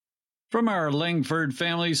From our Langford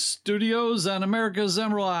Family Studios on America's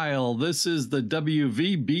Emerald Isle, this is the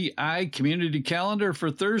WVBI Community Calendar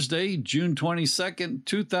for Thursday, June 22nd,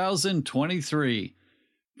 2023.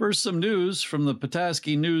 First, some news from the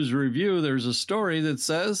Petoskey News Review. There's a story that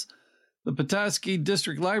says the Petoskey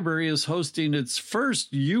District Library is hosting its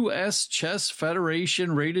first U.S. Chess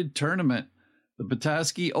Federation rated tournament, the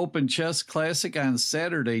Petoskey Open Chess Classic, on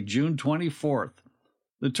Saturday, June 24th.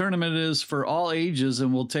 The tournament is for all ages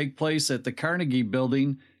and will take place at the Carnegie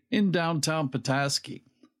Building in downtown Petoskey.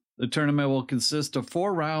 The tournament will consist of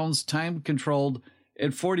 4 rounds, time-controlled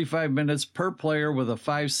at 45 minutes per player with a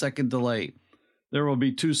 5-second delay. There will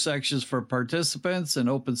be 2 sections for participants, an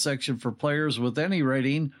open section for players with any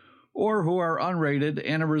rating or who are unrated,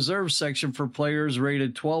 and a reserve section for players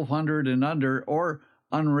rated 1200 and under or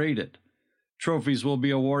unrated. Trophies will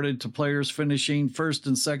be awarded to players finishing first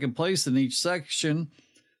and second place in each section.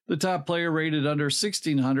 The top player rated under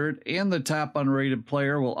 1600 and the top unrated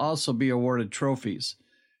player will also be awarded trophies.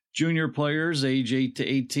 Junior players age 8 to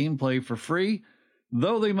 18 play for free,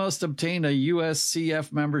 though they must obtain a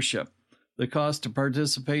USCF membership. The cost to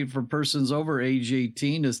participate for persons over age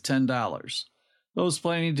 18 is $10. Those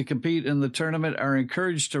planning to compete in the tournament are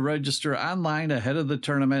encouraged to register online ahead of the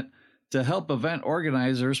tournament to help event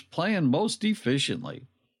organizers plan most efficiently.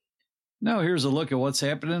 Now here's a look at what's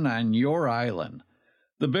happening on your island.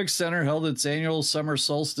 The Big Center held its annual summer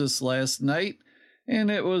solstice last night,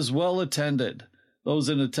 and it was well attended. Those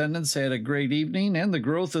in attendance had a great evening, and the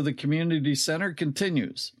growth of the community center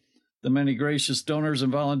continues. The many gracious donors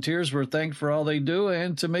and volunteers were thanked for all they do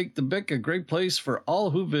and to make the BIC a great place for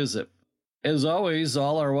all who visit. As always,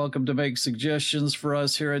 all are welcome to make suggestions for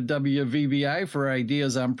us here at WVBI for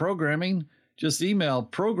ideas on programming. Just email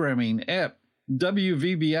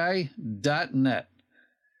programming@wvbi.net.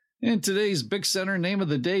 And today's BIC Center name of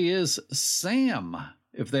the day is Sam.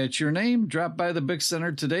 If that's your name, drop by the BIC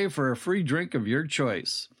Center today for a free drink of your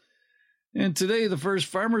choice. And today, the first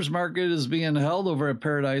farmers market is being held over at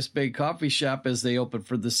Paradise Bay Coffee Shop as they open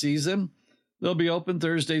for the season. They'll be open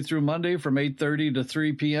Thursday through Monday from 8:30 to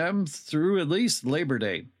 3 p.m. through at least Labor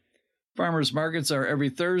Day. Farmers markets are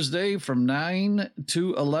every Thursday from 9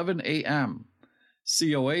 to 11 a.m.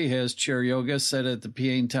 COA has chair yoga set at the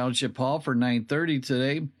Peaine Township Hall for 9:30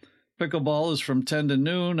 today. Pickleball is from 10 to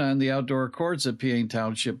noon on the outdoor courts at Peaine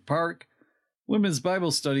Township Park. Women's Bible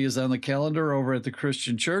study is on the calendar over at the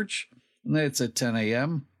Christian Church, and that's at 10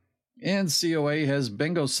 a.m. And COA has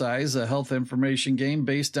Bingo Size, a health information game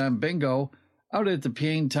based on bingo, out at the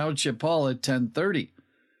Peaine Township Hall at 10:30.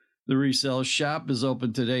 The resale shop is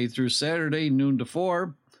open today through Saturday, noon to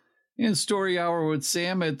 4, and Story Hour with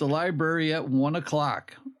Sam at the library at 1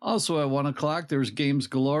 o'clock. Also at 1 o'clock, there's games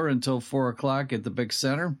galore until 4 o'clock at the BIC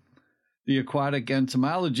Center. The Aquatic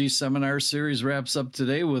Entomology Seminar Series wraps up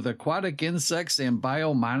today with aquatic insects and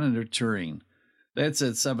biomonitoring. That's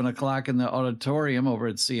at 7 o'clock in the auditorium over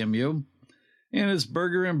at CMU. And it's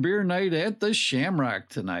Burger and Beer Night at the Shamrock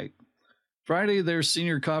tonight. Friday, there's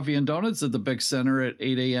Senior Coffee and Donuts at the BIC Center at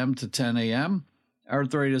 8 a.m. to 10 a.m.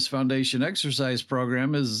 Arthritis Foundation exercise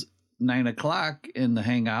program is 9 o'clock in the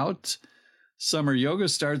Hangout. Summer Yoga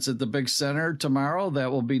starts at the BIC Center tomorrow.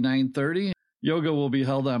 That will be 9:30. Yoga will be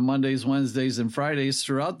held on Mondays, Wednesdays, and Fridays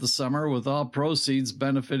throughout the summer, with all proceeds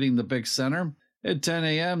benefiting the BIC Center. At 10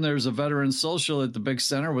 a.m., there's a Veteran Social at the BIC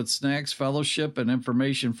Center with snacks, fellowship, and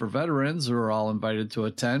information for veterans who are all invited to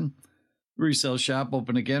attend. Resale shop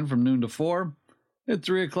open again from noon to 4. At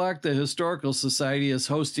 3 o'clock, the Historical Society is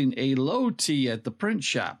hosting a low tea at the print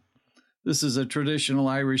shop. This is a traditional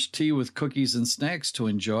Irish tea with cookies and snacks to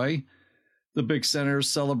enjoy. The BIC Center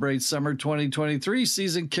Celebrate Summer 2023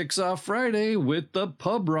 season kicks off Friday with the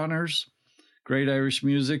Pub Runners. Great Irish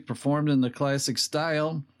music performed in the classic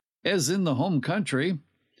style, as in the home country,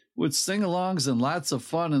 with sing-alongs and lots of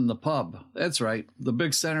fun in the pub. That's right, the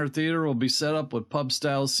BIC Center Theater will be set up with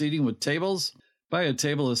pub-style seating with tables. Buy a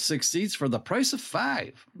table of 6 seats for the price of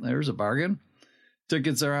 5. There's a bargain.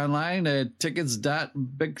 Tickets are online at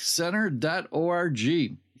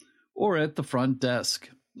tickets.bigcenter.org or at the front desk.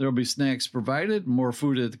 There will be snacks provided, more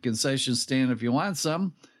food at the concession stand if you want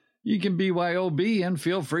some. You can BYOB and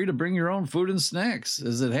feel free to bring your own food and snacks.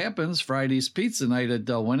 As it happens, Friday's pizza night at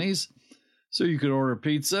Del Winnie's. So you could order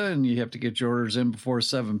pizza and you have to get your orders in before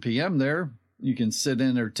 7 p.m. there. You can sit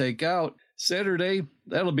in or take out. Saturday,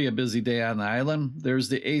 that'll be a busy day on the island. There's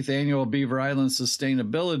the 8th Annual Beaver Island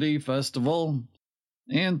Sustainability Festival,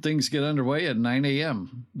 and things get underway at 9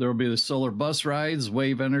 a.m. There will be the solar bus rides,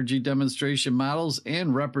 wave energy demonstration models,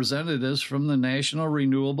 and representatives from the National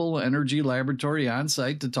Renewable Energy Laboratory on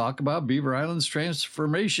site to talk about Beaver Island's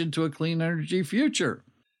transformation to a clean energy future.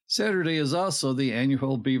 Saturday is also the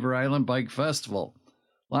annual Beaver Island Bike Festival.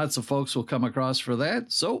 Lots of folks will come across for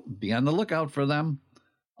that, so be on the lookout for them.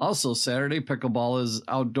 Also Saturday, pickleball is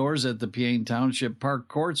outdoors at the Peaine Township Park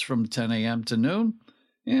Courts from 10 a.m. to noon,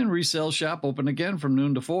 and resale shop open again from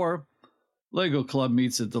noon to 4. Lego Club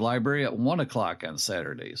meets at the library at 1 o'clock on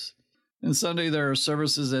Saturdays. And Sunday, there are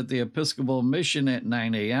services at the Episcopal Mission at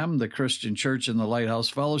 9 a.m., the Christian Church and the Lighthouse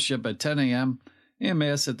Fellowship at 10 a.m., and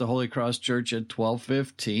Mass at the Holy Cross Church at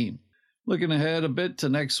 12:15. Looking ahead a bit to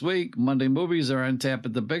next week, Monday movies are on tap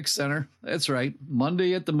at the Big Center. That's right,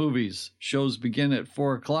 Monday at the movies. Shows begin at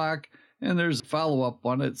 4 o'clock, and there's a follow-up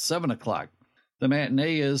one at 7 o'clock. The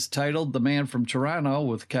matinee is titled The Man from Toronto,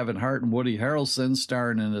 with Kevin Hart and Woody Harrelson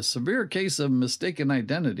starring in a severe case of mistaken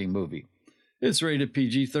identity movie. It's rated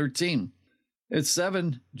PG-13. At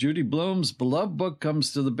 7, Judy Blume's beloved book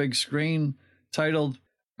comes to the big screen, titled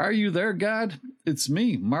Are You There, God? It's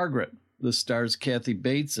Me, Margaret. This stars Kathy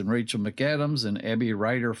Bates and Rachel McAdams and Abby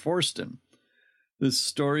Ryder Forston. This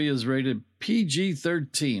story is rated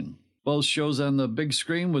PG-13. Both shows on the big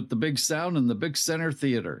screen with the big sound in the Big Center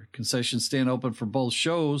Theater. Concession stand open for both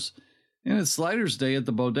shows. And it's Sliders Day at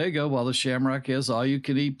the Bodega, while the Shamrock has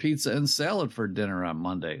all-you-can-eat pizza and salad for dinner on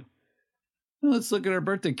Monday. Now let's look at our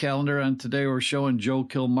birthday calendar. On today, we're showing Joe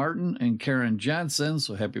Kilmartin and Karen Johnson.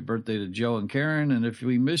 So happy birthday to Joe and Karen. And if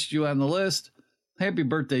we missed you on the list, happy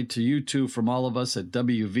birthday to you too from all of us at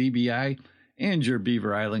WVBI and your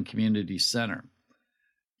Beaver Island Community Center.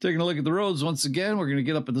 Taking a look at the roads once again, we're going to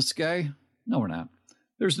get up in the sky. No, we're not.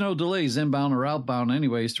 There's no delays inbound or outbound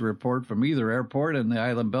anyways to report from either airport, and the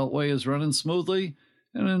Island Beltway is running smoothly,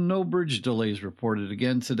 and no bridge delays reported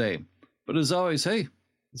again today. But as always, hey,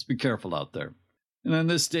 let's be careful out there. And on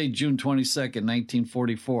this date, June 22nd,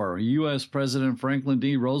 1944, U.S. President Franklin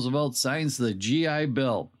D. Roosevelt signs the GI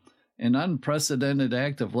Bill, an unprecedented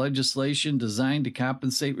act of legislation designed to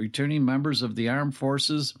compensate returning members of the armed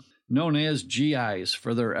forces known as GIs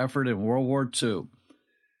for their effort in World War II.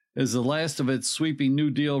 As the last of its sweeping New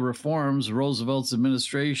Deal reforms, Roosevelt's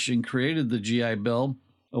administration created the GI Bill,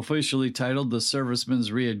 officially titled the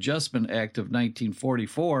Servicemen's Readjustment Act of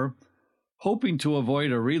 1944, hoping to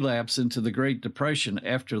avoid a relapse into the Great Depression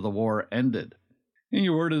after the war ended. And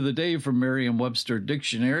your word of the day from Merriam-Webster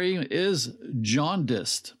Dictionary is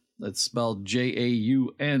jaundiced. That's spelled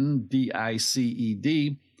Jaundiced,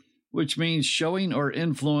 which means showing or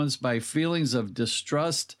influenced by feelings of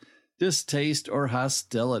distrust, distaste, or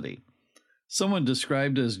hostility. Someone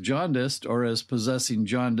described as jaundiced or as possessing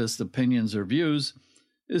jaundiced opinions or views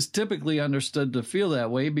is typically understood to feel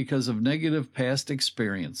that way because of negative past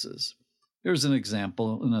experiences. Here's an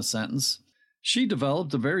example in a sentence. She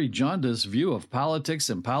developed a very jaundiced view of politics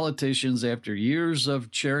and politicians after years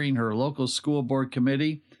of chairing her local school board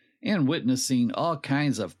committee and witnessing all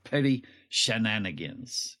kinds of petty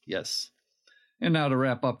shenanigans. Yes. And now to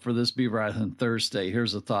wrap up for this Beaver Island Thursday,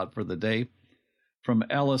 here's a thought for the day from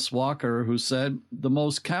Alice Walker, who said, "The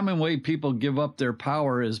most common way people give up their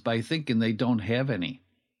power is by thinking they don't have any."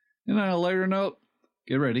 And on a lighter note,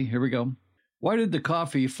 get ready, here we go. Why did the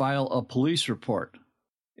coffee file a police report?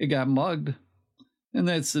 It got mugged. And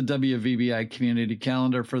that's the WVBI Community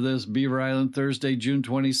Calendar for this Beaver Island Thursday, June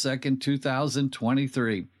 22nd,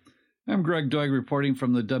 2023. I'm Greg Doig reporting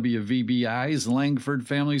from the WVBI's Langford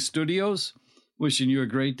Family Studios, wishing you a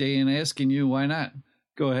great day and asking you why not.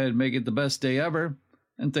 Go ahead and make it the best day ever,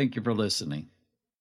 and thank you for listening.